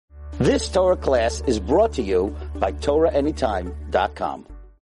This Torah class is brought to you by TorahAnytime.com.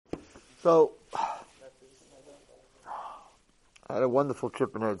 So, I had a wonderful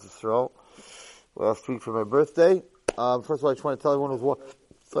trip in Eretz Yisrael last week for my birthday. First of all, I just want to tell everyone who's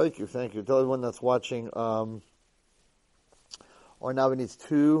thank you. Tell everyone that's watching. Ornavi needs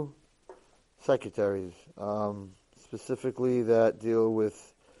 2 secretaries, specifically that deal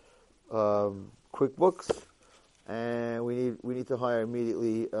with QuickBooks, and we need to hire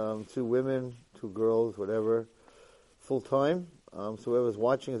immediately 2 women, 2 girls, whatever, full time. So whoever's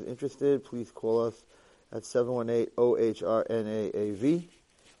watching is interested, please call us at 718-OHRNAAV,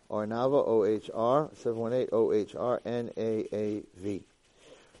 Ornava, OHR, 718-OHRNAAV.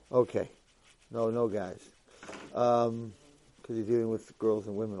 Okay. No guys. Because you're dealing with girls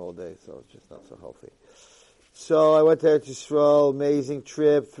and women all day, so it's just not so healthy. So I went to Eretz Yisrael, amazing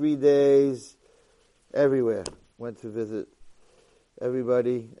trip, 3 days, everywhere. Went to visit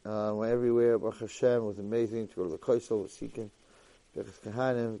everybody, went everywhere. Baruch Hashem, it was amazing to go to the Koisel, was seeking,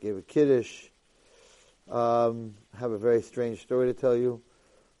 Kahanim, gave a Kiddush. Have a very strange story to tell you.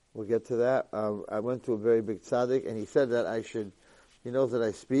 We'll get to that. I went to a very big tzaddik, and he said that he knows that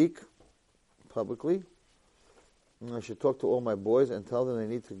I speak publicly, and I should talk to all my boys and tell them they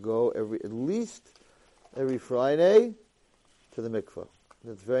need to go at least every Friday to the mikveh.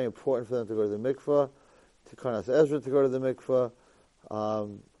 It's very important for them to go to the mikveh, to Karnas Ezra to go to the mikveh.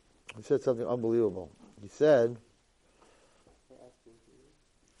 He said something unbelievable. He said,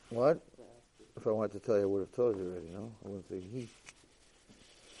 what? If I wanted to tell you, I would have told you already, no? I wouldn't say he.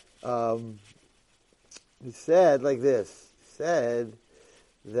 He said like this. He said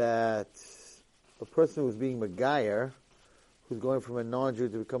that a person who's being Megayer, who's going from a non-Jew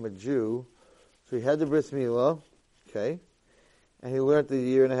to become a Jew, so he had the Bris Milah, okay, and he learned the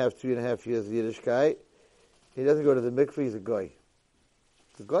 2.5 years of Yiddishkeit. He doesn't go to the mikveh, he's a goy.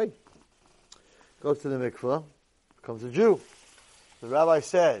 He's a goy. Goes to the mikveh, becomes a Jew. The rabbi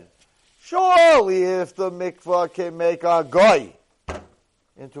said, surely if the mikveh can make a goy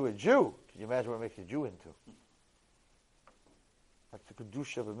into a Jew, can you imagine what it makes a Jew into? That's the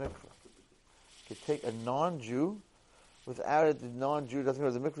kedusha of a mikveh. You could take a non-Jew, without it, the non-Jew doesn't go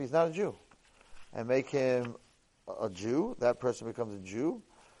to the mikveh, he's not a Jew, and make him a Jew, that person becomes a Jew.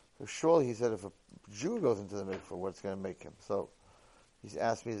 So surely, he said, if a Jew goes into the mikveh, what's going to make him? So he's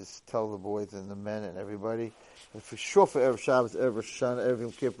asked me to tell the boys and the men and everybody, that for sure for Erev Shabbos, Erev Rosh Hashanah, Erev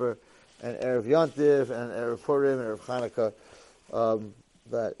Yom Kippur, and Erev Yontif, and Erev Purim, and Erev Chanukah,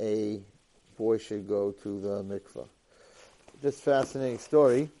 that a boy should go to the mikveh. Just fascinating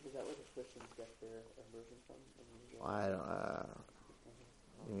story. Is that where the Christians get their immersion from? I don't know.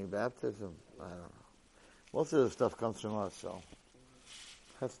 You mean baptism? I don't know. Most of the stuff comes from us, so it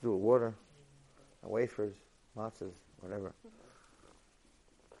has to do with water, and wafers, matzahs, whatever.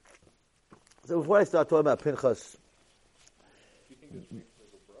 So before I start talking about Pinchas,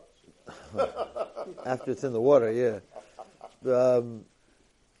 after it's in the water, yeah. We're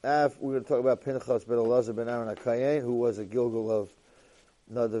going to talk about Pinchas ben Elazar ben Aaron HaKayin, who was a Gilgal of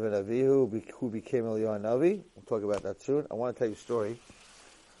Nadav and Avihu, who became Eliyahu Navi. We'll talk about that soon. I want to tell you a story.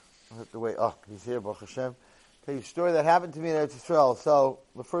 I have to wait. Oh, he's here, Baruch Hashem. Tell you a story that happened to me in Eretz Yisrael. So,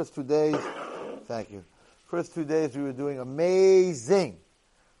 the first 2 days, thank you. First 2 days we were doing amazing.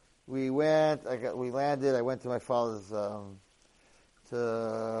 We landed, I went to my father's,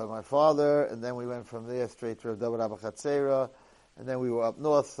 and then we went from there straight to Rav David Abba Chatzera, and then we were up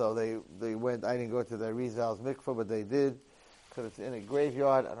north, so they went, I didn't go to their Rizal's mikveh, but they did, because it's in a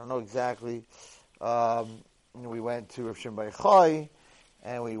graveyard, I don't know exactly. We went to Rav Shimon Bar Yochai,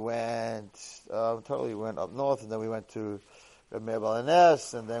 and we went up north, and then we went to Rav Meir Baal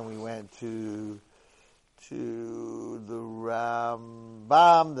HaNes, and then we went to the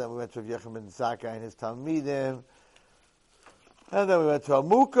Rambam, then we went to Rav Yechon ben Zakkai and his Talmidim, and then we went to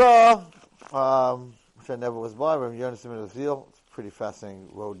Amuka, which I never was by, Rav Yonason ben Azil. It's a pretty fascinating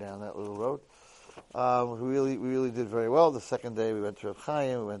road down that little road. We really did very well. The second day we went to Rav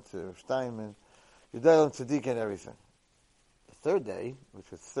Chaim, we went to Rav Steinman, Yudayel and Tzaddik and everything. The third day, which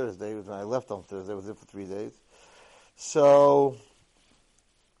was Thursday, was when I left on Thursday, I was there for 3 days. So,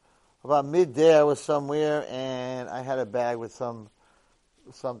 about midday I was somewhere, and I had a bag with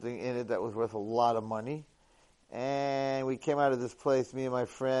something in it that was worth a lot of money. And we came out of this place, me and my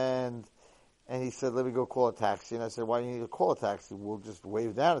friend, and he said, let me go call a taxi. And I said, why do you need to call a taxi? We'll just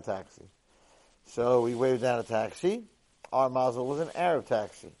wave down a taxi. So we waved down a taxi. Our mazel was an Arab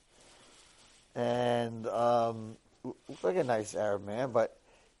taxi. And looked like a nice Arab man, but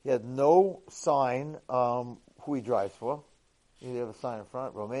he had no sign who he drives for. He didn't have a sign in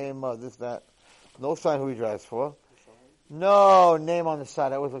front, Romania, this, that. No sign who he drives for. No name on the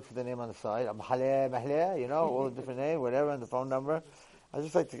side. I always look for the name on the side. All the different names, whatever, and the phone number. I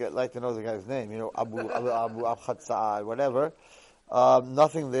just like to know the guy's name. Abu Abchatzad, whatever.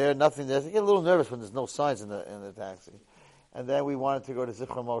 Nothing there. I get a little nervous when there's no signs in the taxi. And then we wanted to go to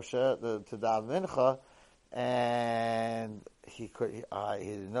Zichron Moshe to daven mincha, and he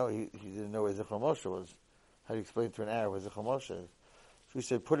didn't know where Zichron Moshe was. How do you explain to an Arab where Zichron Moshe is? So he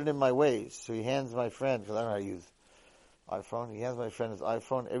said, put it in my ways. So he hands my friend, because I don't know how to use iPhone. He hands my friend his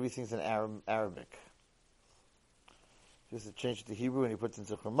iPhone. Everything's in Arabic. Just to change it to Hebrew, and he puts in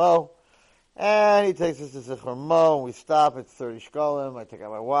Zichron Mo. And he takes us to Zichron Mo, and we stop. It's 30 shkolim. I take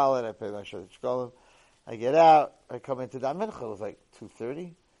out my wallet. I pay my 30 shkolim. I get out. I come into Dam Mincha. It was like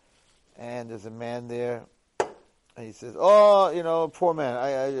 2:30. And there's a man there. And he says, poor man.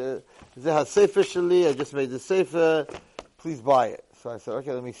 I just made the sefer. Please buy it. So I said,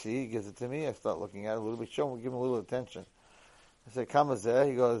 okay, let me see. He gives it to me. I start looking at it a little bit. Give him a little attention. I said, Kamazeh.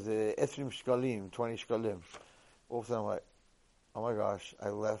 He goes, 20 shkalim, 20 shkalim. All of a sudden I'm like, oh my gosh, I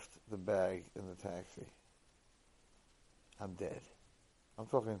left the bag in the taxi. I'm dead. I'm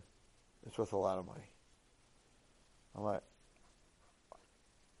talking, it's worth a lot of money. I'm like,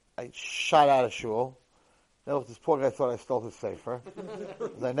 I shot out of shul. Now this poor guy thought I stole his sefer.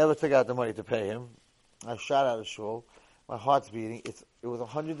 I never took out the money to pay him. I shot out of shul. My heart's beating. It was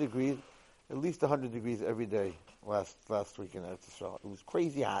 100 degrees, at least 100 degrees every day last week in Eretz Yisrael. It was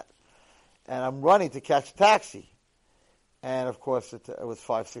crazy hot. And I'm running to catch a taxi. And of course, it was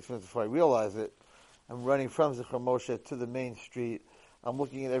 5-6 minutes before I realized it. I'm running from Zichron Moshe to the main street. I'm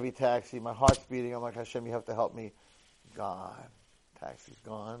looking at every taxi. My heart's beating. I'm like, Hashem, you have to help me. Gone. Taxi's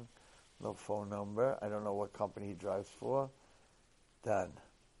gone. No phone number. I don't know what company he drives for. Done.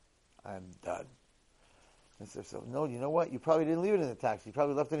 I'm done. I said, so, no, you know what? You probably didn't leave it in the taxi. You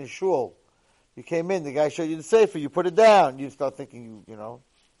probably left it in shul. You came in, the guy showed you the sefer, you put it down. You start thinking,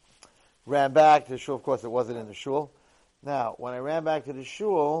 ran back to the shul. Of course, it wasn't in the shul. Now, when I ran back to the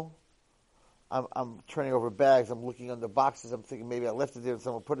shul, I'm turning over bags. I'm looking under boxes. I'm thinking maybe I left it there and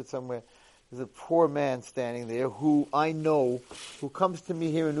someone put it somewhere. There's a poor man standing there who I know, who comes to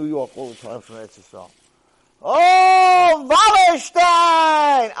me here in New York all the time from Eretz Yisrael. Oh,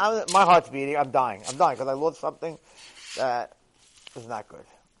 Wallerstein! My heart's beating. I'm dying because I lost something that is not good.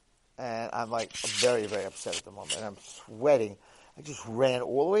 And I'm very, very upset at the moment. And I'm sweating. I just ran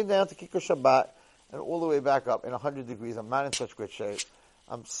all the way down to Kikar Shabbat and all the way back up in 100 degrees. I'm not in such good shape.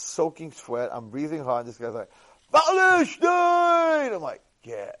 I'm soaking sweat. I'm breathing hard. This guy's like, Wallerstein! I'm like,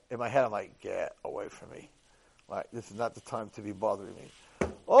 in my head, I'm like, get away from me. Like, this is not the time to be bothering me.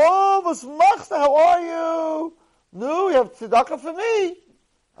 Oh, was machst, how are you? No, you have tzedakah for me.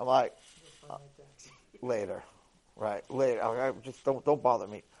 I'm like, later. Right, later. I just don't bother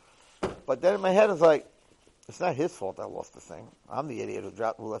me. But then in my head, it's like, it's not his fault I lost the thing. I'm the idiot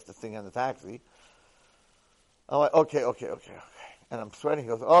who left the thing in the taxi. I'm like, okay. And I'm sweating. He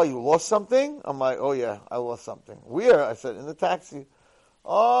goes, oh, you lost something? I'm like, oh yeah, I lost something. Where? I said, in the taxi.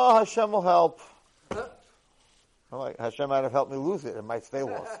 Oh, Hashem will help. I'm like, Hashem might have helped me lose it. It might stay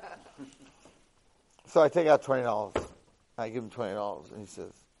lost. So I take out $20. I give him $20. And he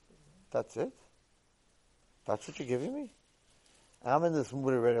says, that's it? That's what you're giving me? I'm in this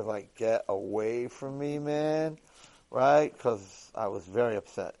mood already of get away from me, man. Right? Because I was very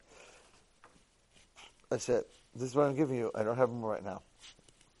upset. I said, this is what I'm giving you. I don't have more right now.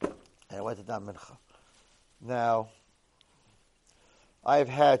 And I went to Dam Mincha. Now, I've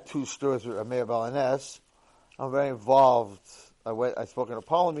had 2 stores with Rameir Balanes. I'm very involved. I spoke at a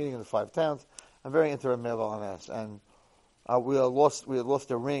parliament meeting in the 5 towns. I'm very into Rameir Balanes. And we had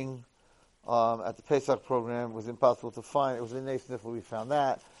lost a ring at the Pesach program. It was impossible to find. It was in Naisniffle. We found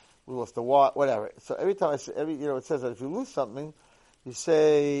that. We lost the watch, whatever. So every time it says that if you lose something, you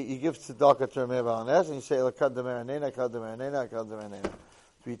give tzedakah to Rameir Balanes, and you say, Elakad Demeranena, Elakad Demeranena, Elakad Demeranena.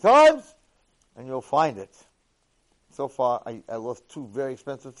 3 times, and you'll find it. So far, I lost 2 very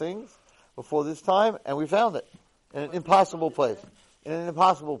expensive things before this time, and we found it in an impossible place. Found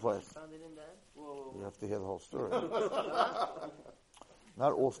it in that? Whoa. You have to hear the whole story.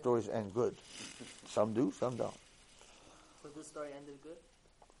 Not all stories end good. Some do, some don't. So this story ended good?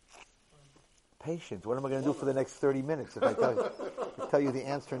 Patience. What am I going to do for the next 30 minutes if I tell you the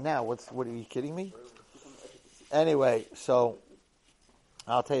answer now? What are you kidding me? Anyway, so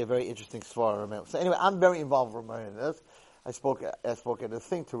I'll tell you a very interesting story. So anyway, I'm very involved with Rameir. I spoke at a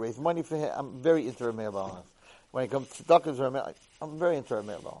thing to raise money for him. I'm very into Rameir Balanes. When it comes to tzedakah, I'm very into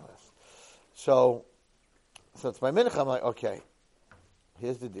Rameir Balanes. So it's my mincha. I'm like, okay,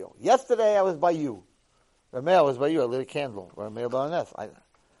 here's the deal. Yesterday I was by you. Rameir was by you. I lit a candle. Rameir Balanes.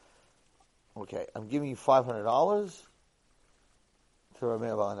 Okay, I'm giving you $500.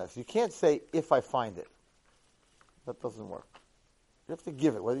 You can't say, if I find it. That doesn't work. You have to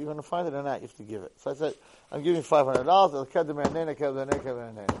give it. Whether you're going to find it or not, you have to give it. So I said, I'm giving you $500.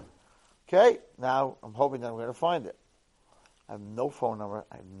 Okay? Now, I'm hoping that I'm going to find it. I have no phone number.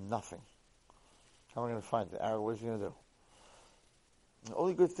 I have nothing. How am I going to find it? Aaron, what is he going to do? The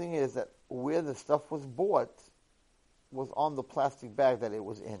only good thing is that where the stuff was bought was on the plastic bag that it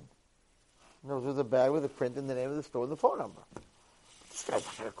was in. There was a bag with a print and the name of the store and the phone number. This guy's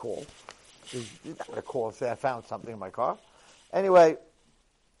not going to call. He's not going to call and say, I found something in my car. Anyway,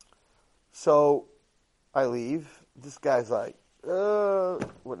 so I leave. This guy's like,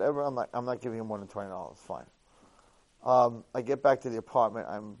 whatever. I'm not giving him more than $20. Fine. I get back to the apartment.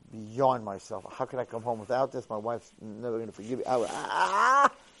 I'm beyond myself. How can I come home without this? My wife's never going to forgive me. I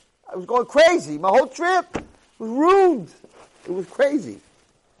was going crazy. My whole trip was ruined. It was crazy.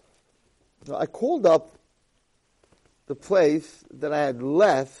 So I called up the place that I had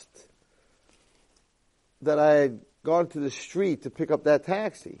left, that I had gone to the street to pick up that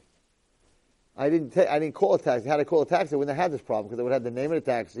taxi. I didn't call a taxi. Had I called a taxi, I wouldn't have had this problem, because I would have had the name of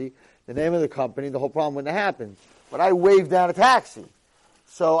the taxi, the name of the company, the whole problem wouldn't have happened. But I waved down a taxi.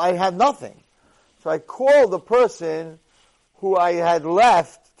 So I had nothing. So I called the person who I had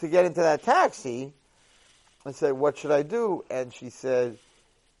left to get into that taxi and said, what should I do? And she said,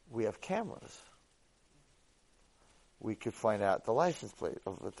 we have cameras. We could find out the license plate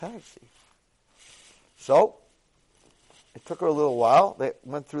of the taxi. So it took her a little while. They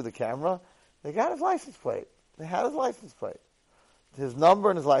went through the camera. They got his license plate. They had his license plate. His number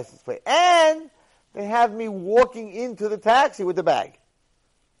and his license plate. And they have me walking into the taxi with the bag.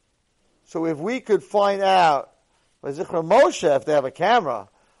 So if we could find out, by Zichron Moshe, if they have a camera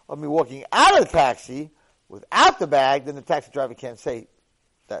of me walking out of the taxi without the bag, then the taxi driver can't say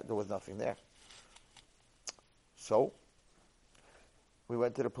that there was nothing there. So we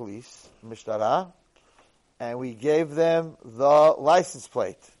went to the police, Mishtara, and we gave them the license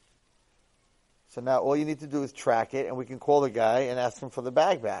plate. So now all you need to do is track it, and we can call the guy and ask him for the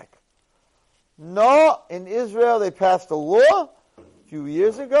bag back. No, in Israel they passed a law a few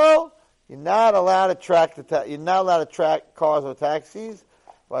years ago. You're not allowed to track you're not allowed to track cars or taxis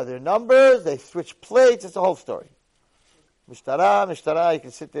by their numbers. They switch plates. It's a whole story. Mishtara. You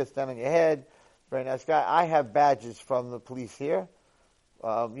can sit there, stand on your head. Very nice guy. I have badges from the police here.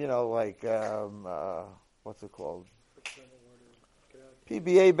 What's it called?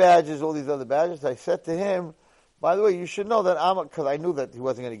 PBA badges, all these other badges. I said to him, by the way, you should know that because I knew that he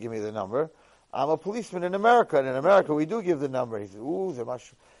wasn't going to give me the number. I'm a policeman in America, and in America we do give the number. He says, ooh, the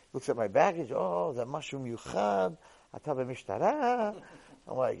mushroom. Looks at my baggage. Oh, the mushroom yuchad. Atabe mishtara.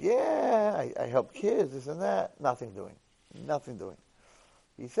 I'm like, yeah, I help kids, this and that. Nothing doing.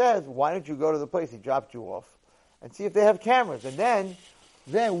 He says, why don't you go to the place he dropped you off and see if they have cameras? And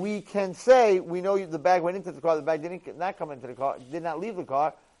then we can say, we know the bag went into the car, the bag did not come into the car, did not leave the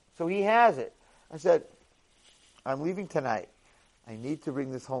car, so he has it. I said, I'm leaving tonight. I need to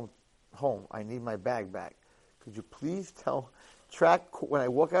bring this home. I need my bag back. Could you please when I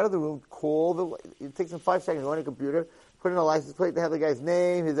walk out of the room, it takes them 5 seconds, go on your computer, put in a license plate, they have the guy's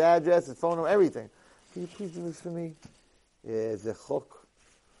name, his address, his phone number, everything. Can you please do this for me? Yeah, it's a chok.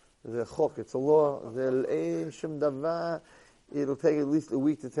 It's a law. It'll take at least a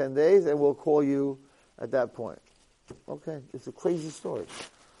week to 10 days, and we'll call you at that point. Okay, it's a crazy story.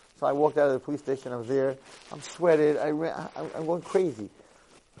 So I walked out of the police station. I was there. I'm sweated. I'm going crazy.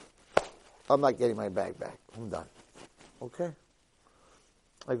 I'm not getting my bag back. I'm done. Okay.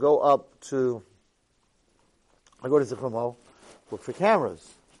 I go to Zichron, look for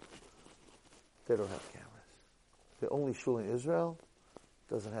cameras. They don't have cameras. The only shul in Israel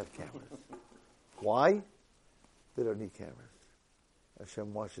doesn't have cameras. Why? They don't need cameras.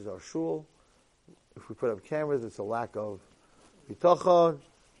 Hashem watches our shul. If we put up cameras, it's a lack of bitachon.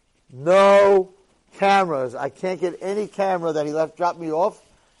 No cameras. I can't get any camera that he dropped me off,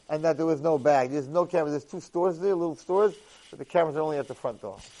 and that there was no bag. There's no camera. There's 2 stores there, little stores, but the cameras are only at the front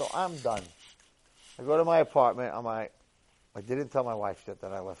door. So I'm done. I go to my apartment. I didn't tell my wife yet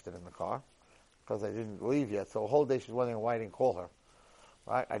that I left it in the car, because I didn't leave yet. So the whole day she's wondering why I didn't call her.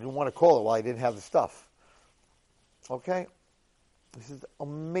 Right? I didn't want to call her while I didn't have the stuff. Okay? This is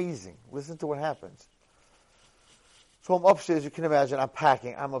amazing. Listen to what happens. So I'm upstairs, you can imagine, I'm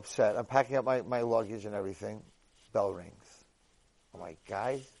packing, I'm upset. I'm packing up my luggage and everything. Bell rings. I'm like,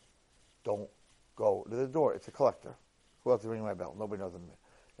 guys, don't go to the door. It's a collector. Who else is ringing my bell? Nobody knows I'm there.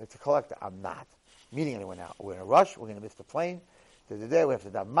 It's a collector. I'm not meeting anyone now. We're in a rush. We're going to miss the plane. We have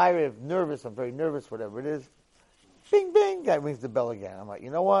to die. I'm nervous. I'm very nervous, whatever it is. Bing, bing. Guy rings the bell again. I'm like, you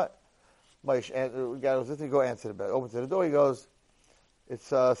know what? The guy was listening, go answer the bell. Opens the door. He goes, It's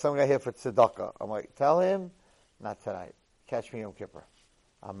some guy here for tzedakah. I'm like, tell him, not tonight. Catch me Yom Kippur.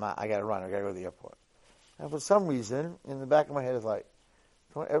 I got to run. I got to go to the airport. And for some reason, in the back of my head is like,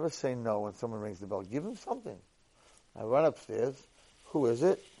 don't ever say no when someone rings the bell. Give him something. I run upstairs. Who is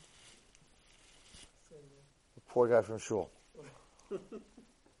it? The poor guy from shul.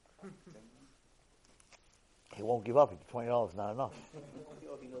 He won't give up. $20 is not enough.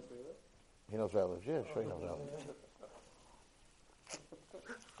 Oh, he knows where you live? He knows where I live. Yeah, sure he knows where I live.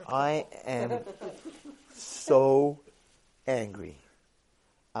 I am so angry.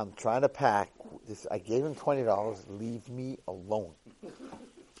 I'm trying to pack. I gave him $20. Leave me alone. I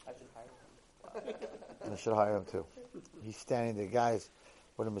should hire him. And I should hire him too. He's standing there. Guys,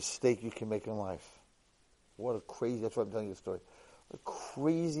 what a mistake you can make in life. What a crazy, that's why I'm telling you the story. A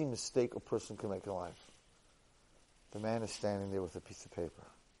crazy mistake a person can make in life. The man is standing there with a piece of paper.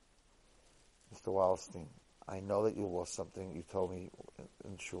 Mr. Wallerstein, I know that you lost something you told me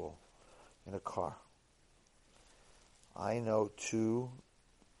in shul, in a car. I know 2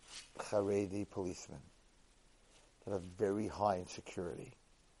 Haredi policemen that are very high in security.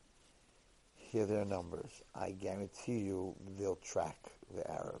 Here are their numbers. I guarantee you they'll track the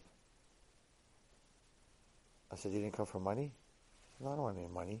Arab. I said, you didn't come for money? No, I don't want any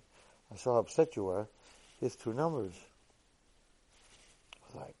money. I saw how upset you were. Here's 2 numbers. I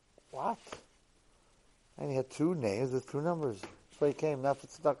was like, what? And he had 2 names with 2 numbers. So he came, not for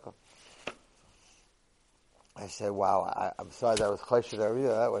tzedakah. I said, wow, I'm sorry that was choshed every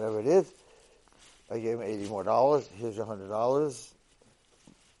year, whatever it is. I gave him $80 more. Here's your $100.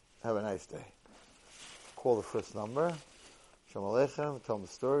 Have a nice day. Call the first number. Shalom Aleichem. Tell him the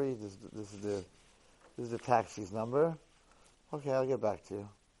story. This is the taxi's number. Okay, I'll get back to you.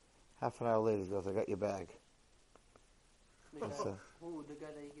 Half an hour later, he goes, I got your bag. I said,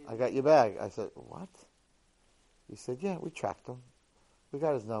 I got your bag. I said, what? He said, yeah, we tracked him. We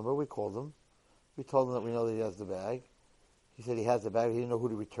got his number. We called him. We told him that we know that he has the bag. He said he has the bag. He didn't know who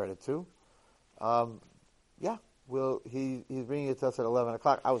to return it to. Yeah, he's bringing it to us at 11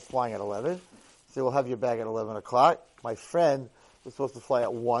 o'clock. I was flying at 11. He said, we'll have your bag at 11 o'clock. My friend was supposed to fly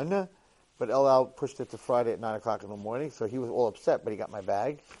at 1, but El Al pushed it to Friday at 9 o'clock in the morning, so he was all upset, but he got my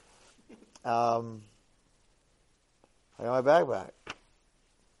bag. I got my bag back.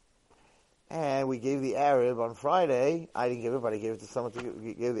 And we gave the Arab on Friday. I didn't give it, but I gave it to someone.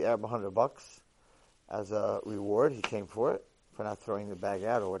 We gave the Arab $100 as a reward. He came for it, for not throwing the bag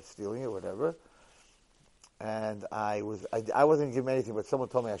out or stealing it, or whatever. And I wasn't going to give him anything, but someone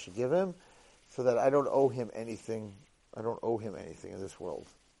told me I should give him, so that I don't owe him anything. I don't owe him anything in this world.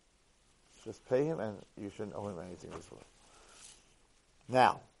 Just pay him, and you shouldn't owe him anything in this world.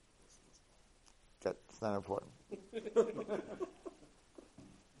 Now, that's not important.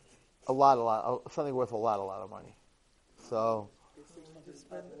 Something worth a lot of money. So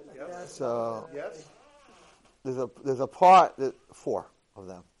Yes. there's a part that 4 of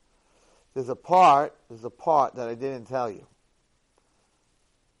them. There's a part that I didn't tell you.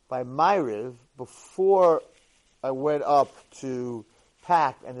 By Ma'ariv, before I went up to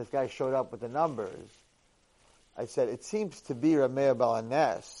pack and this guy showed up with the numbers, I said, it seems to be Rameh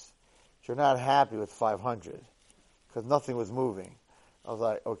Balanes, you're not happy with 500 because nothing was moving. I was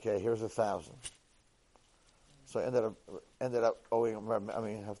like, okay, here's 1,000. So I ended up owing him,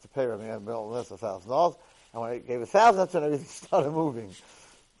 I have to pay Rameh Balanes $1,000. And when I gave 1,000, that's when everything started moving.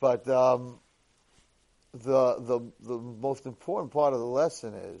 But the most important part of the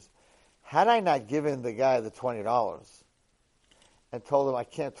lesson is, had I not given the guy the $20 and told him I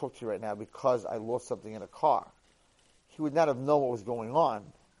can't talk to you right now because I lost something in a car, he would not have known what was going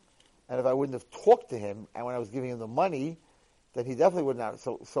on. And if I wouldn't have talked to him, and when I was giving him the money, then he definitely would not.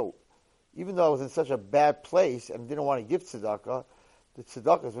 So even though I was in such a bad place and didn't want to give tzedakah, the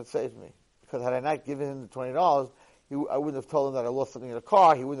tzedakah is what saved me. Because had I not given him the $20, I wouldn't have told him that I lost something in a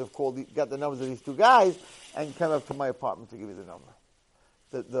car. He wouldn't have got the numbers of these 2 guys and come up to my apartment to give me the number.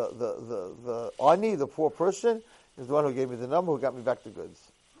 The Ani, the poor person, is the one who gave me the number, who got me back the goods.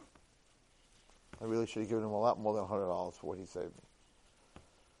 I really should have given him a lot more than $100 for what he saved me.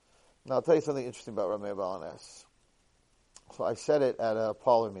 Now, I'll tell you something interesting about Rameh Balanes. So I said it at a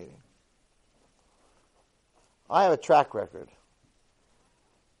parlor meeting. I have a track record.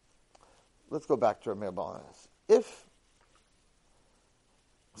 Let's go back to Rameh Balanes. If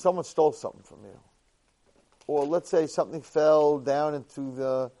someone stole something from you, or let's say something fell down into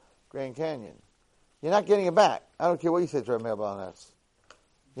the Grand Canyon, you're not getting it back. I don't care what you say to Rameh Balanes.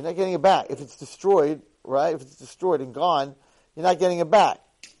 You're not getting it back. If it's destroyed, right? If it's destroyed and gone, you're not getting it back.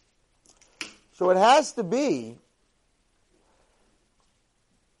 So it has to be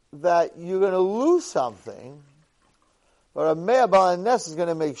that you're going to lose something But a Mea Balanes is going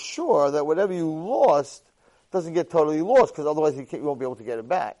to make sure that whatever you lost doesn't get totally lost, because otherwise you won't be able to get it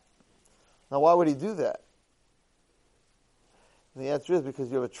back. Now, why would he do that? And the answer is because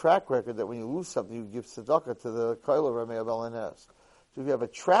you have a track record that when you lose something, you give tzedakah to the koil of Mea Balanes. So if you have a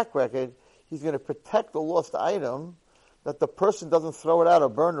track record, he's going to protect the lost item, that the person doesn't throw it out or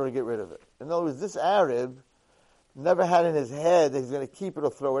burn it or get rid of it. In other words, this Arab never had in his head that he's going to keep it or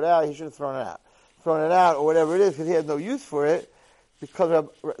throw it out. He should have thrown it out or whatever it is, because he had no use for it, because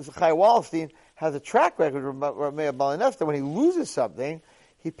Chai Wallerstein has a track record of Mea Balanes that when he loses something,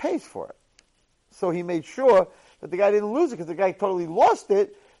 he pays for it. So he made sure that the guy didn't lose it, because the guy totally lost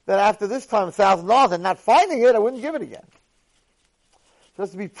it, that after this time, $1,000 and not finding it, I wouldn't give it again. So it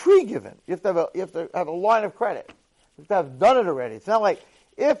has to be pre-given. You have to have a line of credit. You have to have done it already. It's not like,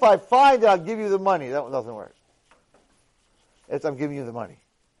 if I find it, I'll give you the money. That doesn't work. It's, I'm giving you the money.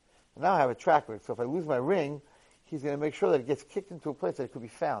 And now I have a track record. So if I lose my ring, he's going to make sure that it gets kicked into a place that it could be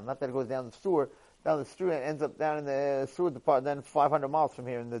found. Not that it goes down the street and ends up down in the sewer department, then 500 miles from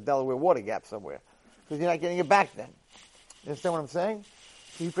here in the Delaware Water Gap somewhere. Because you're not getting it back then. You understand what I'm saying?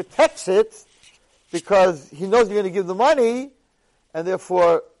 So he protects it because he knows you're going to give the money, and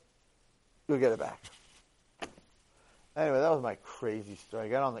therefore you'll get it back. Anyway, that was my crazy story. I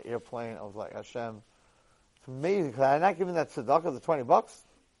got on the airplane. I was like, Hashem, it's amazing. Because I had not given that tzedakah, the $20,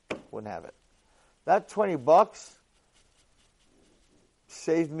 wouldn't have it. That $20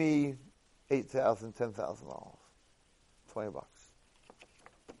 saved me $8,000, $10,000. $20.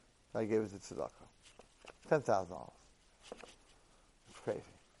 I gave it to tzedakah. $10,000. It's crazy.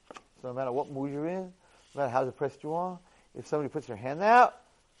 So no matter what mood you're in, no matter how depressed you are, if somebody puts their hand out,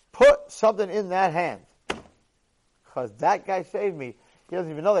 put something in that hand. Because that guy saved me. He doesn't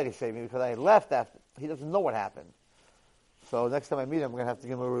even know that he saved me because I left after. He doesn't know what happened. So next time I meet him, I'm going to have to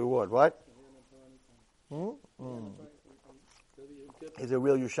give him a reward. What? He's a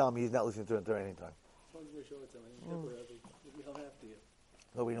real Yerushalmi. He's not listening to it during any time.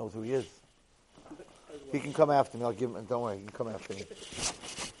 Nobody knows who he is. He can come after me. I'll give him. Don't worry. He can come after me.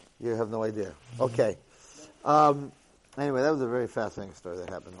 You have no idea. Okay. Anyway, that was a very fascinating story that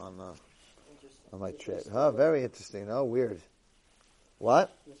happened on my trip. Very interesting. Oh, weird.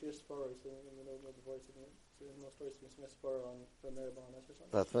 What?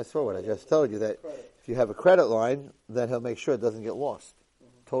 That's my story. What I just told you, that if you have a credit line, then he'll make sure it doesn't get lost.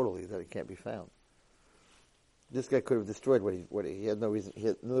 Totally, that it can't be found. This guy could have destroyed what he had no reason. He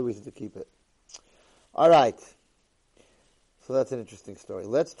had no reason to keep it. All right. So that's an interesting story.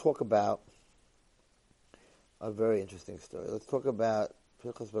 Let's talk about a very interesting story. Let's talk about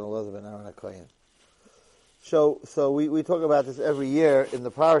Pinchas ben Elazar ben Aaron HaKohen. So we talk about this every year in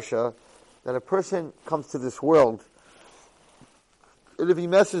the Parashat, that a person comes to this world, and if he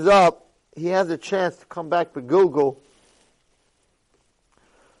messes up, he has a chance to come back to Google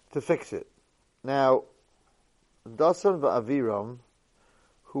to fix it. Now, Dasan v'Aviram,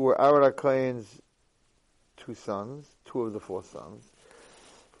 who were Aaron HaKohen's two of the 4 sons,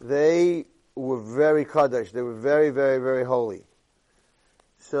 they were very Kaddish. They were very, very, very holy.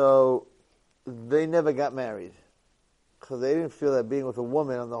 So they never got married because they didn't feel that being with a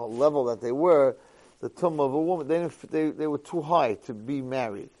woman on the level that they were, the tumma of a woman, they were too high to be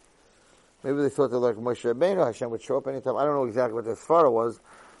married. Maybe they thought they were like Moshe Rabbeinu, Hashem would show up anytime. I don't know exactly what their svara was,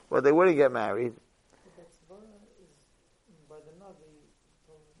 but they wouldn't get married. But svara is by the Navi,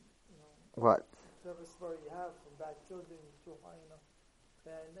 What? Whatever svara you have from bad children, too high enough,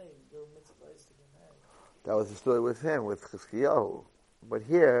 bad name, your mitzvah is to get married. That was the story with him, with Chizkiyahu. But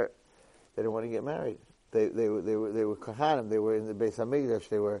here, they didn't want to get married. They were Kohanim. They were in the Beis Hamikdash.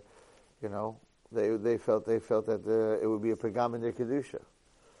 They were, they felt that it would be a pagam in their kedusha.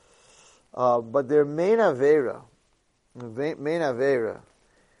 But their main avera, as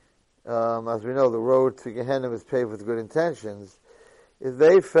we know, the road to Gehenna is paved with good intentions. Is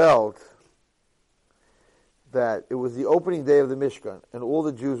they felt that it was the opening day of the Mishkan, and all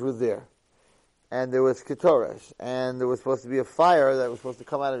the Jews were there. And there was Ketores, and there was supposed to be a fire that was supposed to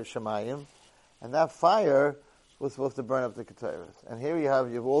come out of the Shemayim, and that fire was supposed to burn up the Ketores. And here you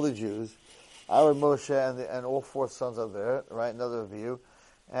have all the Jews, our Moshe and all 4 sons are there, right, another view,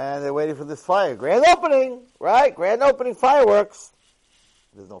 and they're waiting for this fire. Grand opening, right? Grand opening, fireworks.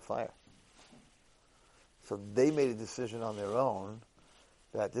 There's no fire. So they made a decision on their own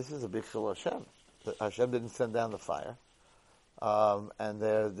that this is a big Chil Hashem. That Hashem didn't send down the fire. And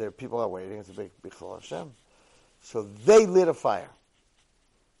their people are waiting. It's a big Chil Hashem. So they lit a fire.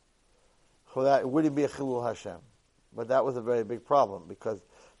 So that it wouldn't be a Chilul Hashem. But that was a very big problem because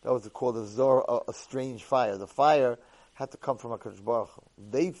that was called a Zor, a strange fire. The fire had to come from HaKadosh Baruch Hu.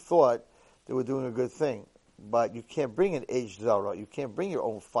 They thought they were doing a good thing. but you can't bring an aged zara. You can't bring your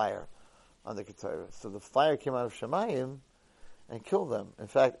own fire on the Keturah. So the fire came out of Shemayim and killed them. In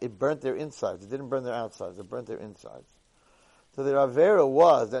fact, it burnt their insides. It didn't burn their outsides. It burnt their insides. So the Avera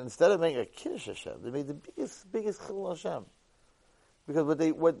was that instead of making a Kiddush Hashem, they made the biggest Chilul Hashem. Because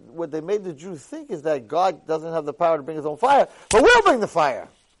what they made the Jews think is that God doesn't have the power to bring His own fire, but we'll bring the fire.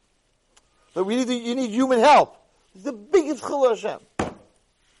 But you need human help. It's the biggest Chilul Hashem.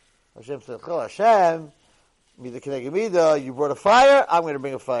 Hashem said, Chilul Hashem, Mida Keneged Mida, you brought a fire, I'm going to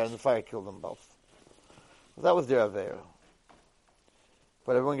bring a fire, and the fire killed them both. So that was their Avera.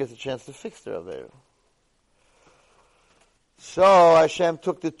 But everyone gets a chance to fix their Avera. So Hashem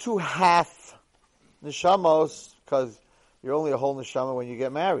took the 2 half neshamos, because you're only a whole neshama when you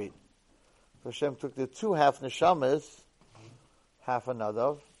get married. So Hashem took the 2 half neshamas, half a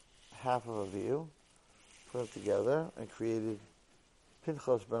nadav, half of a view, put them together, and created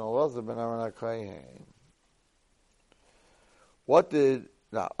Pinchas ben Elazar ben Aaron HaKohen.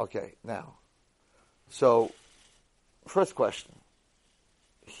 So, first question.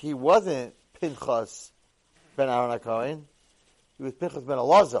 He wasn't Pinchas ben Aaron HaKohen. He was Pinchas ben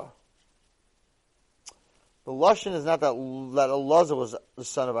Elazar. The Lashon is not that Elazar was the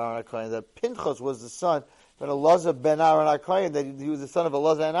son of Aaron HaKohen, that Pinchas was the son, but Elazar ben Aaron HaKohen, that he was the son of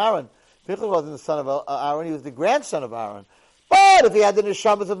Elazar and Aaron. Pinchas wasn't the son of Aaron, he was the grandson of Aaron. But if he had the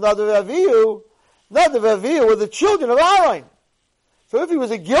neshamas of Nadav and Avihu were the children of Aaron. So if he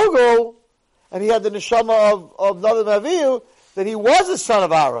was a Gilgal, and he had the neshama of Nadav and Avihu, then he was the son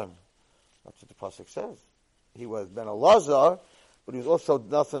of Aaron. That's what the pasuk says. He was ben Elazar, but he was also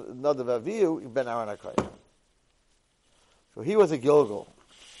Nadav and Avihu, ben Aaron HaKohen. So he was a Gilgal.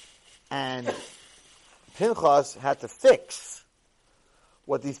 And Pinchas had to fix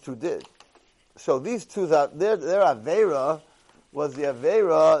what these two did. So these two, their Avera was the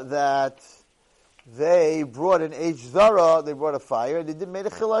Avera that they brought an H Zara, they brought a fire, and they didn't make a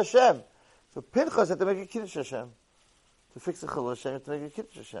Chil Hashem. So Pinchas had to make a Kiddush Hashem. To fix the Chil Hashem, he had to make a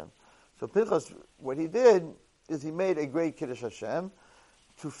Kiddush Hashem. So Pinchas, what he did is he made a great Kiddush Hashem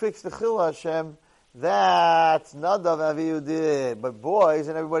to fix the Chil Hashem that Nadav and Avihu did. But boys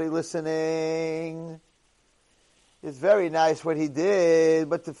and everybody listening, it's very nice what he did,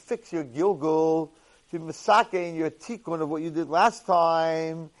 but to fix your Gilgul, to Masake in your Tikkun of what you did last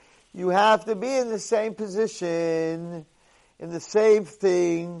time, you have to be in the same position, in the same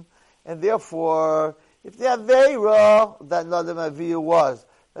thing, and therefore, if the Aveira that Nadav and Avihu was,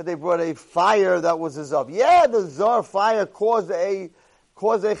 that they brought a fire that was a Zav. Yeah, the Zar fire caused a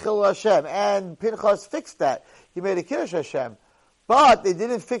Chil Hashem, and Pinchas fixed that. He made a Kiddush Hashem. But they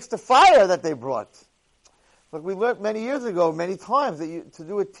didn't fix the fire that they brought. Like we learned many years ago, many times, that to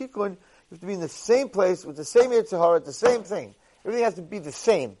do a Tikkun, you have to be in the same place, with the same Yitzhahara, the same thing. Everything has to be the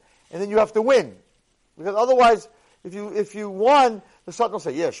same. And then you have to win. Because otherwise, if you won, the Satan will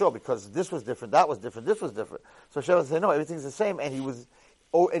say, yeah, sure, because this was different, that was different, this was different. So Hashem will say, no, everything's the same, and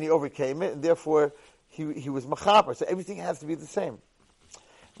he overcame it, and therefore he was machaper. So everything has to be the same.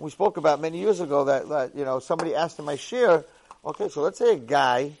 We spoke about many years ago that somebody asked in my shir, okay, so let's say a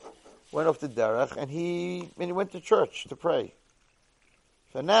guy went off the derech and he went to church to pray.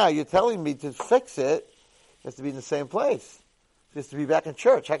 So now you're telling me to fix it, he has to be in the same place. He has to be back in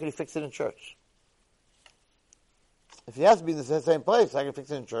church. How can he fix it in church? If he has to be in the same place, how can he fix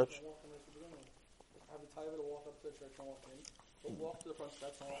it in church?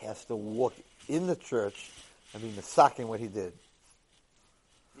 He has to walk in the church and be masaking what he did.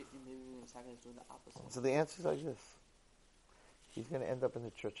 So the answer is like this. He's going to end up in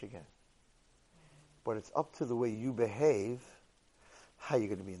the church again. But it's up to the way you behave, how you're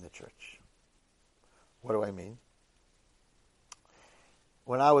going to be in the church. What do I mean?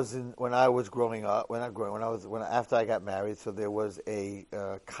 When I was growing up, after I got married, so there was a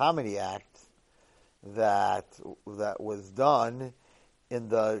comedy act that was done in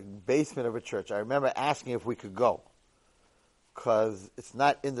the basement of a church. I remember asking if we could go, because it's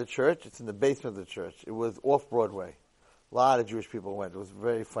not in the church; it's in the basement of the church. It was off Broadway. A lot of Jewish people went. It was a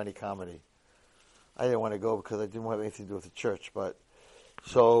very funny comedy. I didn't want to go because I didn't have anything to do with the church. But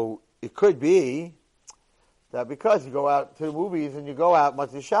so it could be that because you go out to the movies and you go out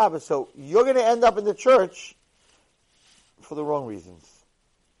Motzei Shabbos, so you're going to end up in the church for the wrong reasons.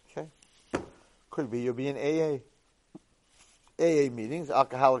 Okay? Could be you'll be in AA meetings,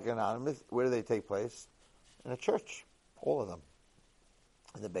 Alcoholic Anonymous. Where do they take place? In a church. All of them.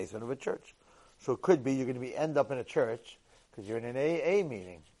 In the basement of a church. So it could be you're going to end up in a church because you're in an AA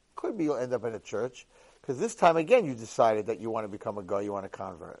meeting. Could be you'll end up in a church because this time again you decided that you want to become a guy, you want to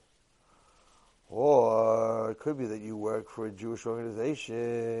convert. Or it could be that you work for a Jewish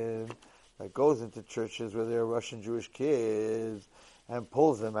organization that goes into churches where there are Russian Jewish kids and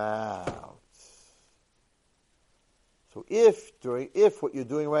pulls them out. So if what you're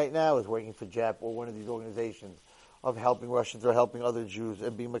doing right now is working for JEP or one of these organizations of helping Russians or helping other Jews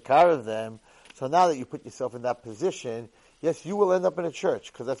and being makar of them, so now that you put yourself in that position, yes, you will end up in a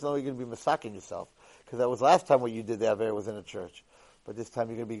church, because that's not only going to be masaking yourself, because that was last time what you did the Aver was in a church. But this time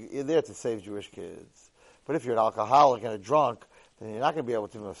you're going to be there to save Jewish kids. But if you're an alcoholic and a drunk, then you're not going to be able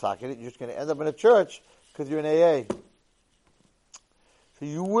to masak it. You're just going to end up in a church because you're in AA. So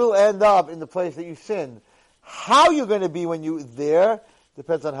you will end up in the place that you sinned. How you're going to be when you're there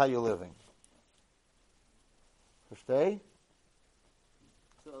depends on how you're living. Versteh?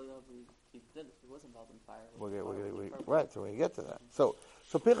 So he was involved in fire. Right, so we get to that. So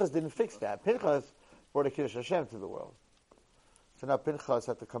Pinchas didn't fix that. Pinchas brought a Kiddush Hashem to the world. So now Pinchas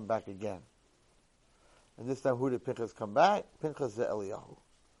had to come back again. And this time, who did Pinchas come back? Pinchas the Eliyahu.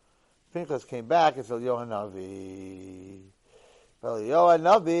 Pinchas came back as Eliyahu Navi. Eliyahu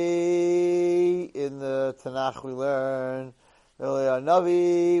Navi, in the Tanakh we learn, Eliyahu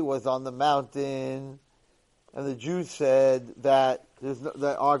Navi was on the mountain, and the Jews said that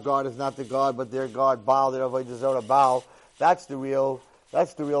that our God is not the God, but their God, Baal, their Avodah Zarah, Baal. That's the real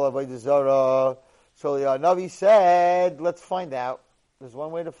Avodah Zarah. So Eliyahu Navi said, let's find out. There's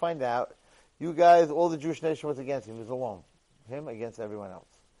one way to find out. You guys, all the Jewish nation was against him. He was alone. Him against everyone else.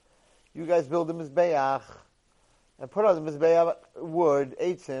 You guys build a Mizbeach and put on the Mizbeach wood,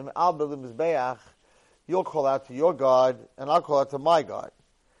 Eitzim. I'll build a Mizbeach. You'll call out to your God, and I'll call out to my God.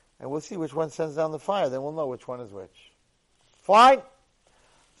 And we'll see which one sends down the fire. Then we'll know which one is which. Fine?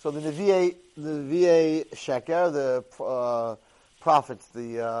 So the Nevi'ei Sheker, the prophets,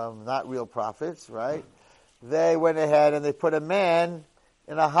 the not real prophets, right? They went ahead and they put a man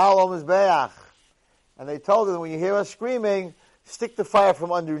in a hollow Mizbeach. And they told him, when you hear us screaming, stick the fire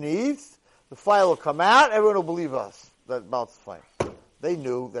from underneath, the fire will come out, everyone will believe us that Baal's fire. They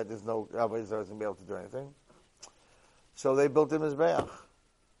knew that there's no Rabbi Zerah going to be able to do anything. So they built a Mizbeach.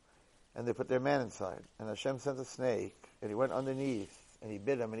 And they put their man inside. And Hashem sent a snake, and he went underneath, and he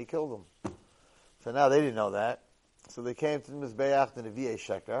bit him, and he killed him. So now they didn't know that. So they came to the Mizbeach, the Nevi'ei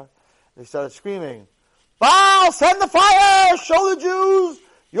Sheker. They started screaming, Baal, send the fire! Show the Jews!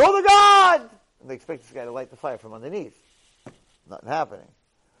 You're the God! And they expect this guy to light the fire from underneath. Nothing happening.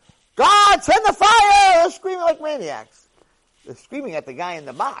 God, send the fire! They're screaming like maniacs. They're screaming at the guy in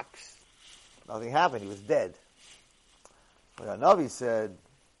the box. Nothing happened. He was dead. So Navi said,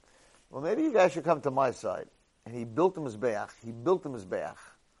 well, maybe you guys should come to my side. And he built the Mizbeach.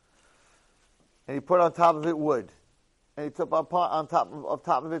 And he put on top of it wood. And he took on top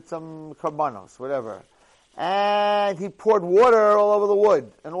of it some karbanos, whatever. And he poured water all over the wood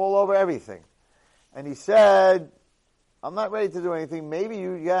and all over everything. And he said, I'm not ready to do anything. Maybe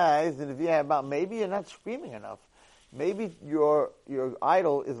you guys, and if you have about, maybe you're not screaming enough. Maybe your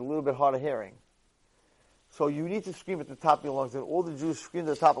idol is a little bit hard of hearing. So you need to scream at the top of your lungs. And all the Jews screamed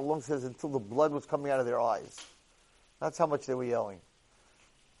at the top of their lungs until the blood was coming out of their eyes. That's how much they were yelling.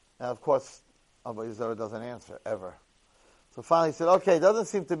 Now, of course, Avodah Zarah doesn't answer, ever. So finally he said, okay, it doesn't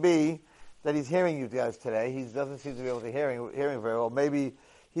seem to be that he's hearing you guys today. He doesn't seem to be able to hearing very well. Maybe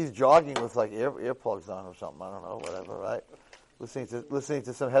he's jogging with like earplugs on or something. I don't know, whatever, right? Listening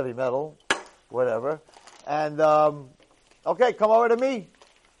to some heavy metal, whatever. And, okay, come over to me.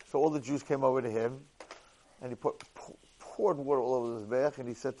 So all the Jews came over to him, and he poured water all over his back, and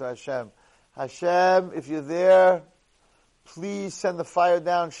he said to Hashem, if you're there, please send the fire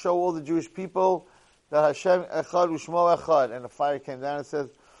down, show all the Jewish people that Hashem echad u'shmo echad. And the fire came down and says,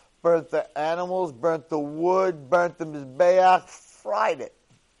 burnt the animals, burnt the wood, burnt the Mizbeach, fried it.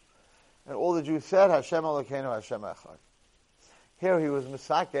 And all the Jews said, Hashem Elokeinu, Hashem echad. Here he was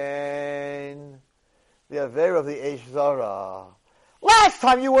misaken, the Aver of the Eish Zara. Last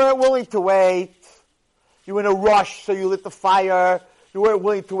time you weren't willing to wait. You were in a rush, so you lit the fire. You weren't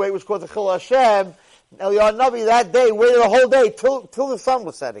willing to wait, which caused the Chil Hashem. Eliyahu Navi that day waited a whole day till the sun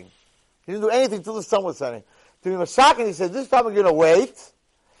was setting. He didn't do anything till the sun was setting. To be masakin, he said, this time I'm going to wait.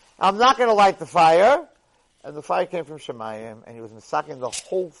 I'm not going to light the fire. And the fire came from Shemayim, and he was masakin the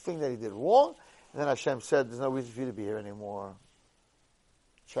whole thing that he did wrong. And then Hashem said, there's no reason for you to be here anymore.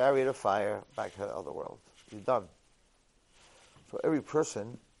 Chariot of fire, back to the other world. He's done. So every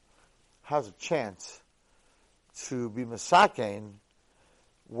person has a chance to be masakin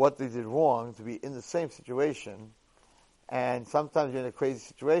what they did wrong, to be in the same situation. And sometimes you're in a crazy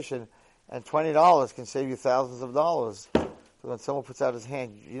situation, and $20 can save you thousands of dollars. So when someone puts out his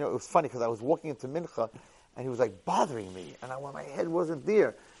hand, it was funny because I was walking into Mincha, and he was like bothering me, and my head wasn't there.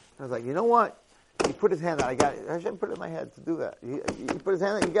 And I was like, you know what? He put his hand out. I got it. Hashem put it in my head to do that. He put his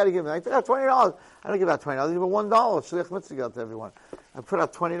hand out. You got to give me. I took out $20. I don't give out $20. I give him $1. Shliach mitzvah to everyone. I put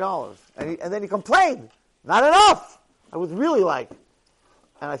out $20, and then he complained. Not enough. I was really like,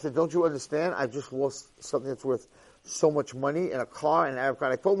 and I said, "Don't you understand? I just lost something that's worth so much money in a car and an Arab car."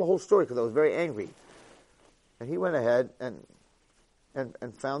 And I told him the whole story because I was very angry. And he went ahead and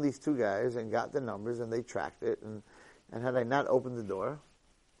found these two guys and got the numbers and they tracked it. And had I not opened the door,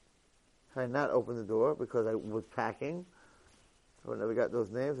 because I was packing, I would never got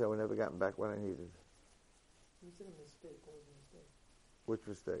those names. I would never gotten back what I needed. You said a mistake. What was the mistake? Which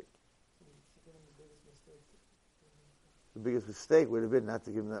mistake? The biggest mistake. The biggest mistake would have been not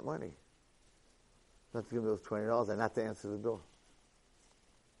to give him that money. Not to give him those $20 and not to answer the door.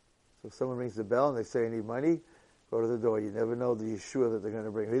 So if someone rings the bell and they say, "I need money," go to the door. You never know the Yeshua that they're going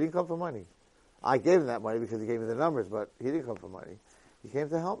to bring. He didn't come for money. I gave him that money because he gave me the numbers, but he didn't come for money. He came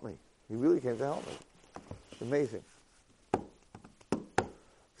to help me. He really came to help me. It's amazing.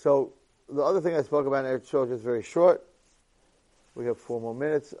 So the other thing I spoke about in Eretz Yisrael, just very short. We have 4 more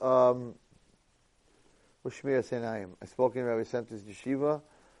minutes. Was Shmir Sinayim. I spoke in Rabbi Senter's yeshiva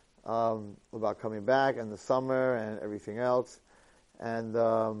about coming back and the summer and everything else. And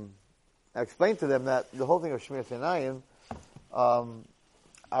I explained to them that the whole thing of Shmir Sinayim,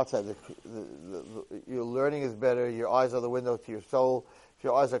 outside your learning is better. Your eyes are the window to your soul. If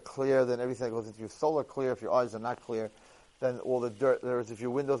your eyes are clear, then everything that goes into your soul are clear. If your eyes are not clear, then all the dirt there is. If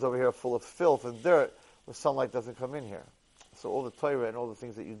your windows over here are full of filth and dirt, the sunlight doesn't come in here. So all the Torah and all the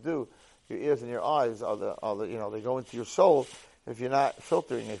things that you do, your ears and your eyes are the they go into your soul. If you're not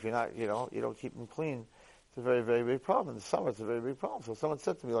filtering, if you're not you don't keep them clean, it's a very, very big problem. In the summer, it's a very big problem. So someone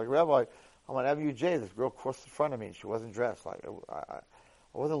said to me, like, "Rabbi, I'm on Avenue J. This girl crossed in front of me. And she wasn't dressed. Like I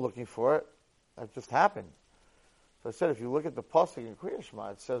wasn't looking for it. It just happened." So I said, if you look at the pasuk in Kriya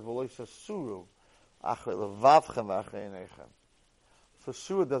Shema, it says, "V'lo yisasuru achrei levavchem v'achrei einechem."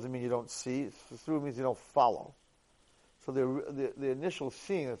 Sasura doesn't mean you don't see. Sasura means you don't follow. So the initial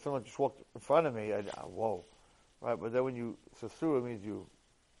seeing that someone just walked in front of me, whoa, right? But then when Sasura means you,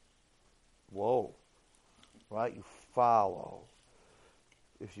 whoa, right? You follow.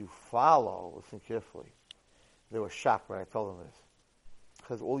 If you follow, listen carefully. They were shocked when I told them this.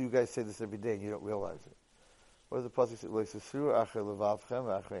 Because all you guys say this every day and you don't realize it. What does the pasuk say?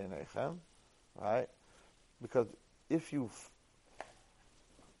 Right? Because if you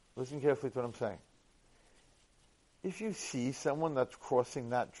listen carefully to what I'm saying. If you see someone that's crossing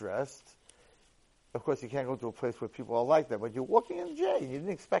not dressed, of course you can't go to a place where people are like that, but you're walking in J and you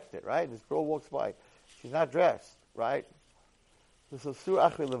didn't expect it, right? This girl walks by. She's not dressed, right? The susuru,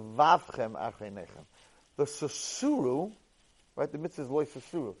 right? The mitzvah is loy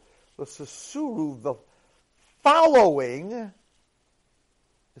susuru. The susuru, the following,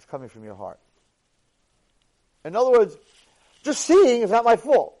 is coming from your heart. In other words, just seeing is not my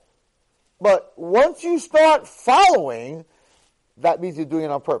fault. But once you start following, that means you're doing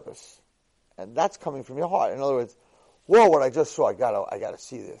it on purpose. And that's coming from your heart. In other words, whoa, what I just saw, I gotta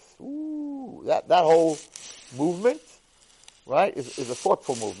see this. Ooh, that whole movement, right, is a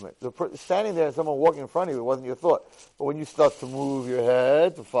thoughtful movement. Standing there and someone walking in front of you, it wasn't your thought. But when you start to move your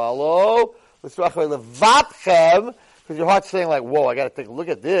head to follow, because your heart's saying like, whoa, I gotta take a look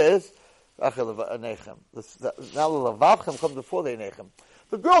at this. Now the levavchem comes before the einechem.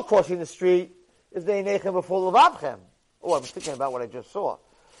 The girl crossing the street is the einechem before the levavchem. Oh, I'm thinking about what I just saw.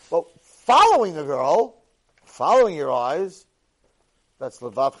 But following the girl, following your eyes, that's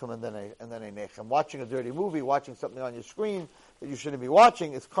levavchem and then einechem. Watching a dirty movie, watching something on your screen that you shouldn't be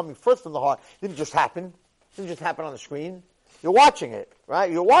watching, is coming first from the heart. It didn't just happen. It didn't just happen on the screen. You're watching it,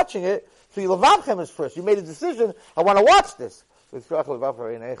 right? You're watching it, so your levavchem is first. You made a decision, I want to watch this. What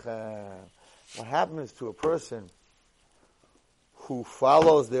happens to a person who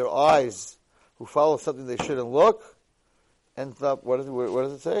follows their eyes, who follows something they shouldn't look, ends up, what does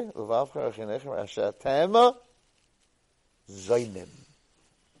it say?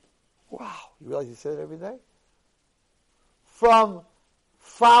 Wow, you realize you say it every day? From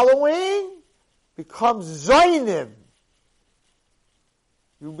following becomes Zaynim.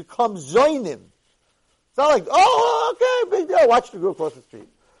 You become Zaynim. It's not like, oh, okay, big deal. Watch the girl cross the street.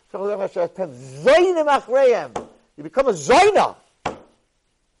 You become a Zayna.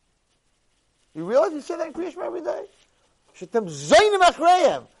 You realize you say that in Kriya Shema every day? You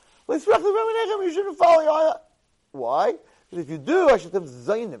shouldn't follow your eye. Why? Because if you do,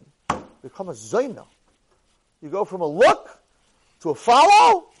 become a Zayna. You go from a look to a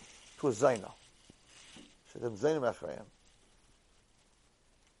follow to a Zayna.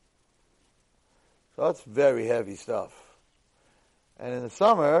 So that's very heavy stuff. And in the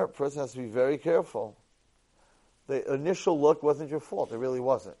summer, a person has to be very careful. The initial look wasn't your fault. It really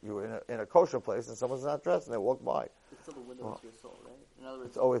wasn't. You were in a kosher place and someone's not dressed and they walked by. It's still the window to your soul, right? In other words,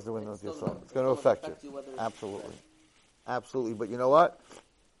 It's always the window to your still soul. It's going to affect you. whether it's Absolutely. dressed. Absolutely. But you know what?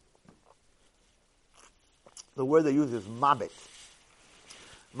 The word they use is mabit.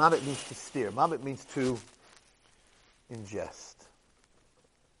 Mabit means to steer. Mabit means to ingest.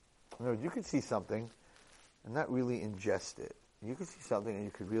 In other words, you could see something and not really ingest it. You could see something and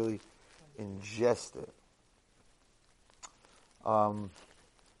you could really ingest it.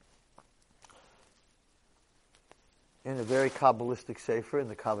 In a very Kabbalistic sefer, in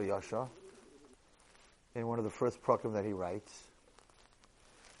the Kav Yashar, in one of the first prakim that he writes,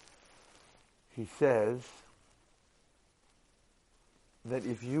 he says that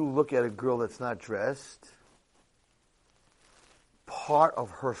if you look at a girl that's not dressed, part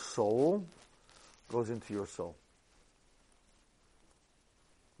of her soul goes into your soul.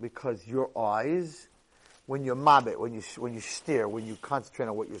 Because your eyes, when you mob it, when you stare, when you concentrate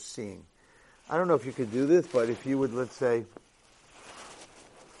on what you're seeing. I don't know if you could do this, but if you would, let's say,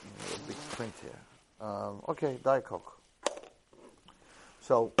 a big print here. Okay, Diet Coke.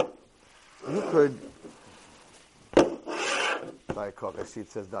 So, you could, Diet Coke, I see it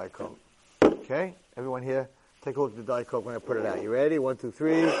says Diet Coke. Okay, everyone here, take a look at the Diet Coke when I put it out. You ready? 1, 2,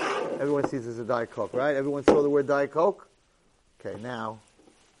 3. Everyone sees there's a Diet Coke, right? Everyone saw the word Diet Coke? Okay, now,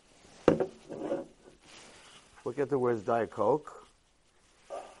 look at the words Diet Coke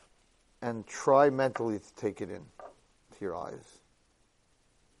and try mentally to take it in to your eyes.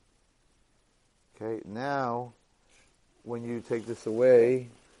 Okay, now, when you take this away,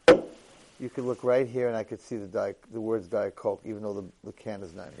 you can look right here and I could see the words Diet Coke, even though the can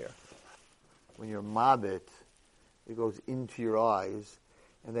is not here. When you're mob it goes into your eyes,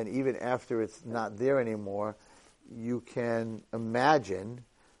 and then even after it's not there anymore, you can imagine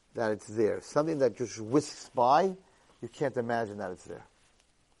that it's there. Something that just whisks by, you can't imagine that it's there.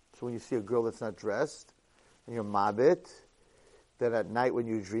 So when you see a girl that's not dressed, and you're mob it, then at night when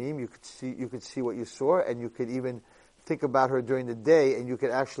you dream, you could see what you saw, and you could even think about her during the day, and you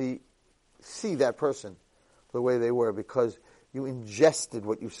could actually see that person the way they were, because you ingested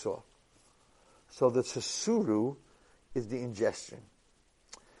what you saw. So the susuru is the ingestion.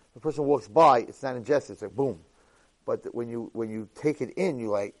 The person walks by, it's not ingested, it's like boom. But when you take it in,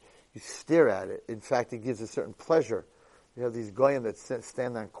 you stare at it. In fact, it gives a certain pleasure. You have these goyim that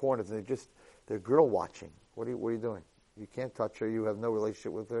stand on corners and they're girl watching. What are you doing? You can't touch her. You have no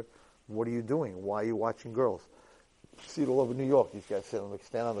relationship with her. What are you doing? Why are you watching girls? You see it all over New York. These guys stand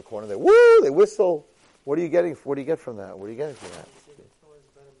on the corner. They whistle. What do you get from that? What are you getting from that?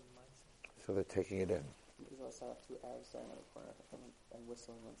 So they're taking it in. Because I also have 2 Arabs standing on the corner and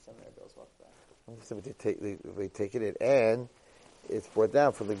whistling when seminary girls walk by. So they take it in, and it's brought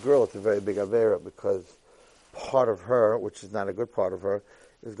down for the girl. It's a very big avera because part of her, which is not a good part of her,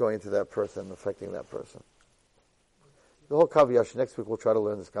 is going into that person and affecting that person. The whole Kaviyash, next week we'll try to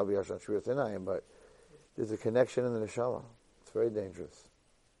learn this Kaviyash on Shriya Sinayim, but there's a connection in the neshama. It's very dangerous.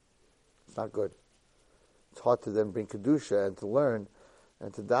 It's not good. It's hard to then bring Kedusha and to learn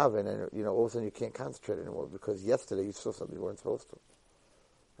and to daven, and all of a sudden you can't concentrate anymore because yesterday you saw something you weren't supposed to.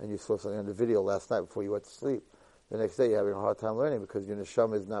 And you saw something on the video last night before you went to sleep. The next day you're having a hard time learning because your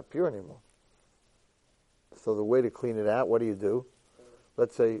neshama is not pure anymore. So the way to clean it out, what do?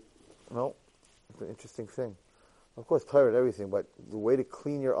 Let's say, no, it's an interesting thing. Of course, Torah everything, but the way to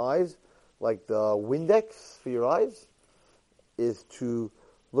clean your eyes, like the Windex for your eyes, is to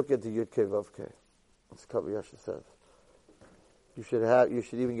look at the Yud Kei Vav Kei. That's what Yasha says. You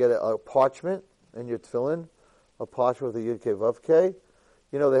should even get a parchment in your tefillin, a parchment with the Yud Kei Vav Kei.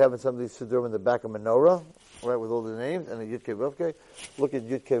 They have in some of these siddurim in the back of menorah, right, with all the names, and the Yud Kei Vav Kei. Look at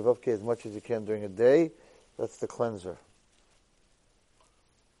Yud Kei Vav Kei as much as you can during a day. That's the cleanser.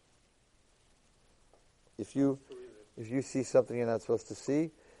 If you see something you're not supposed to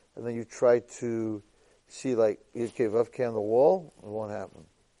see, and then you try to see like Yud Kei Vav Kei on the wall, it won't happen.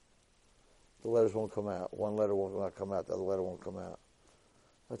 The letters won't come out. One letter will not come out. The other letter won't come out.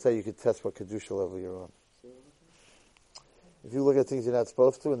 That's how you can test what Kedusha level you're on. If you look at things you're not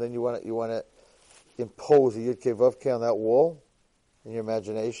supposed to, and then you want to impose a Yud Kei Vav Kei on that wall in your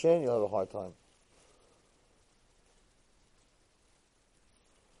imagination, you'll have a hard time.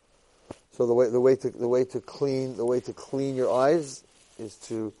 So the way to clean your eyes is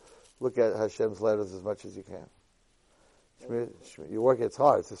to look at Hashem's letters as much as you can. You work, it's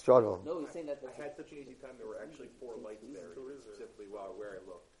hard, it's a struggle. No, he's saying that I had such an easy time. There were actually 4 lights there, specifically where I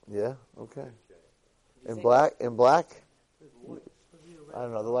looked. Yeah. Okay. In black. I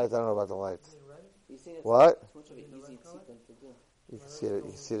don't know the lights. I don't know about the lights. He's saying it's What? too much of an easy thing to do. You can see it.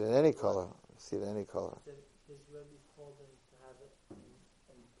 You can see it in any color. You see it in any color. His Rebbe told him to have it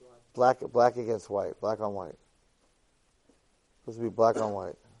in black. Black against white. Black on white. Supposed to be black on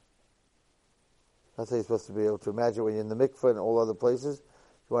white. That's how you're supposed to be able to imagine when you're in the mikveh and all other places.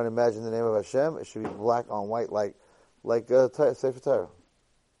 If you want to imagine the name of Hashem, it should be black on white, like Sefer Torah.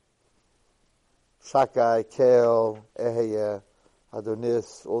 Shakai, Kel, Eheyeh,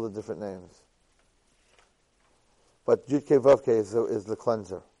 Adonis, all the different names. But Yud Kei Vav Kei is the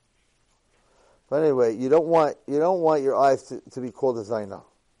cleanser. But anyway, you don't want your eyes to be called a Zaina.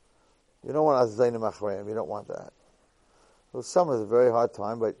 You don't want a Zaina Machreim. You don't want that. Well, summer is a very hard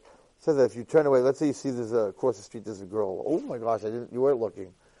time, but it says that if you turn away, let's say you see there's across the street there's a girl. Oh my gosh, you weren't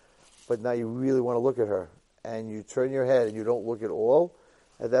looking, but now you really want to look at her, and you turn your head and you don't look at all.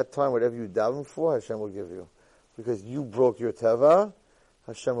 At that time, whatever you daven for, Hashem will give you, because you broke your teva.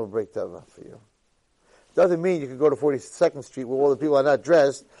 Hashem will break teva for you. Doesn't mean you can go to 42nd Street where all the people are not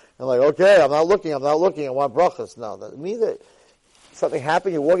dressed and like, okay, I'm not looking, I want brachas. No, that means that something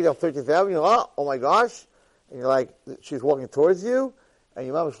happened, you're walking down 13th Avenue, oh my gosh, and you're like, she's walking towards you, and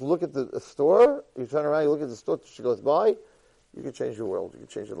you must look at the store, you turn around, you look at the store, she goes by, you can change your world, you can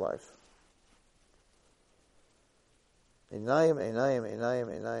change your life. Einayim, einayim, einayim,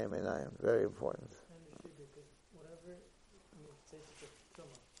 einayim, einayim. Very important. And it should be, because whatever you say to the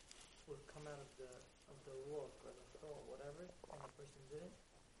tumor will come out of the walk or the throw or whatever, and the person did it,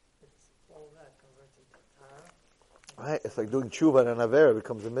 it's all that converts into Tara. Right, it's like doing tshuva and an avera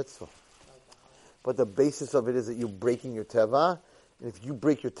becomes a mitzvah. But the basis of it is that you're breaking your teva, and if you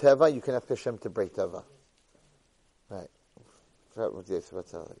break your teva, you can ask Hashem to break teva. Right. It sounds like too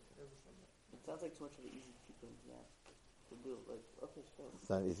much of an easy tikkun, yeah. To do, like, okay, sure. It's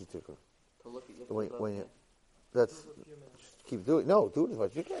not easy to do. To look at your When you, that's, just keep doing it. No, do it as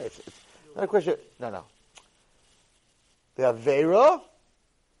much as you can. It's not a question. No. The avera,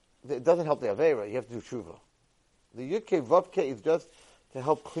 it doesn't help the avera. You have to do tshuva. The Yud Kei Vav Kei is just to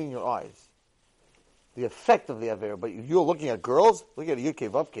help clean your eyes. The effect of the avera, but if you're looking at girls, looking at a Yud Kei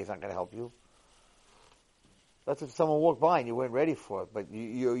Vav Kei is not going to help you. That's if someone walked by and you weren't ready for it. But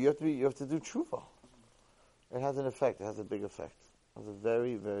you have to do tshuva. It has an effect. It has a big effect. It has a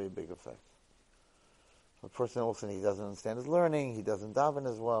very, very big effect. A person also, he doesn't understand his learning. He doesn't daven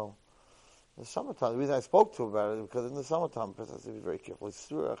as well. In the summertime, the reason I spoke to him about it is because in the summertime, a person has to be very careful.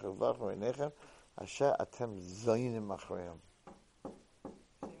 Seeing the summer,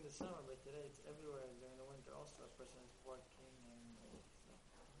 but today it's everywhere. During the winter also, a person is working and anyway.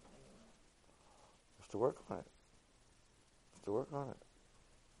 You have to work on it.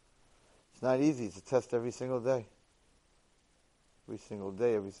 It's not easy. It's a test every single day. Every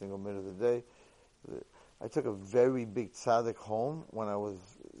single minute of the day. I took a very big tzaddik home when I was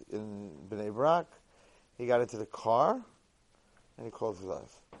in Bnei Brak. He got into the car and he closed his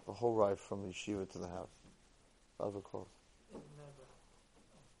eyes. The whole ride from the yeshiva to the house. Eyes were closed.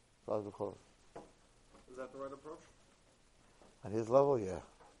 Eyes were closed. Is that the right approach? On his level, yeah.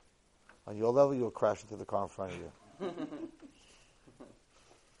 On your level, you'll crash into the car in front of you.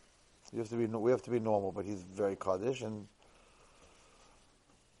 We have to be normal, but he's very Kaddish, and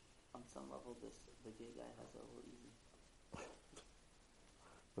on some level, the gay guy has it a little easy.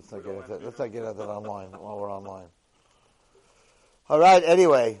 let's not get into that online while we're online. All right.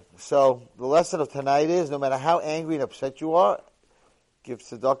 Anyway, so the lesson of tonight is: no matter how angry and upset you are, give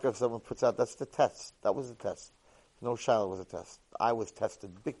tzedakah if someone puts out. That's the test. That was the test. No Shiloh was a test. I was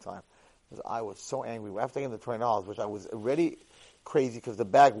tested big time because I was so angry after getting the $20, which I was already crazy because the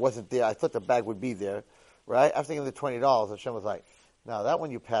bag wasn't there. I thought the bag would be there, right? After getting the $20, Hashem was like, "Now that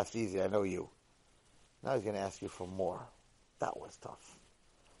one you passed easy. I know you. Now he's going to ask you for more." That was tough.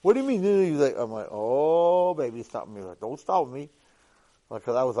 What do you mean? He's like, I'm like, "Oh, baby, stop me!" Like, don't stop me,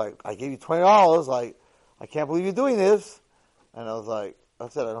 because I was like, I gave you $20. Like, I can't believe you're doing this. And I was like, I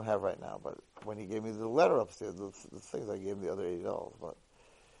said I don't have right now. But when he gave me the letter upstairs, the things, I gave him the other $80. But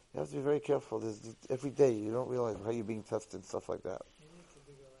you have to be very careful. Every day you don't realize how you're being tested and stuff like that. Maybe it's a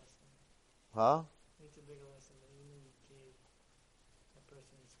bigger lesson. Huh? Maybe it's a bigger lesson than you gave a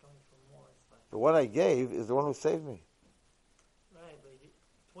person who's going for more. It's like, The one I gave is the one who saved me. right, but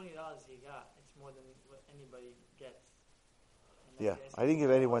 $20 he got. It's more than what anybody gets. And Yeah, that's I didn't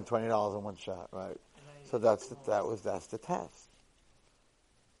give anyone $20 in one shot, right? So that's the test.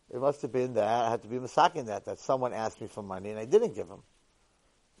 It must have been that I had to be misakin that someone asked me for money and I didn't give him.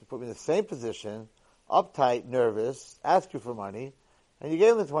 He put me in the same position, uptight, nervous, asked you for money, and you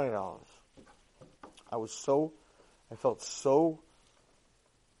gave him the $20. I felt so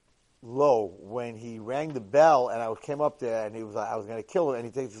low when he rang the bell and I came up there and he was like, I was going to kill him, and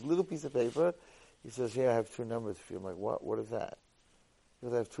he takes this little piece of paper. He says, "Here, I have 2 numbers for you." I'm like, "What? What is that?"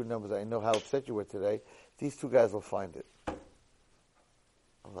 because I have two numbers. I know how upset you were today. These two guys will find it. I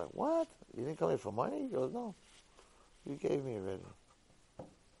was like, what? You didn't come here for money? He goes, no. You gave me already.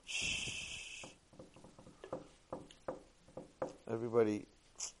 Shh. Everybody,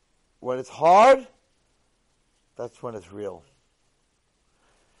 when it's hard, that's when it's real.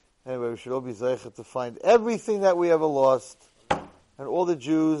 Anyway, we should all be zeicher to find everything that we ever lost, and all the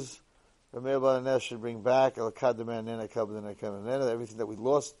Jews, Rameir should bring back everything that we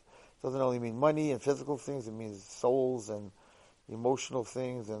lost. Doesn't only mean money and physical things; it means souls and emotional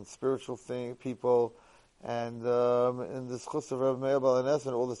things and spiritual things, people, and in the schus of Rabbi Meir Balanes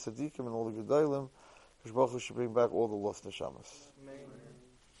and all the tzaddikim and all the gedolim, Baruch Hu should bring back all the lost neshamas.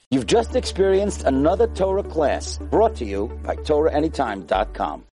 You've just experienced another Torah class brought to you by TorahAnytime.com.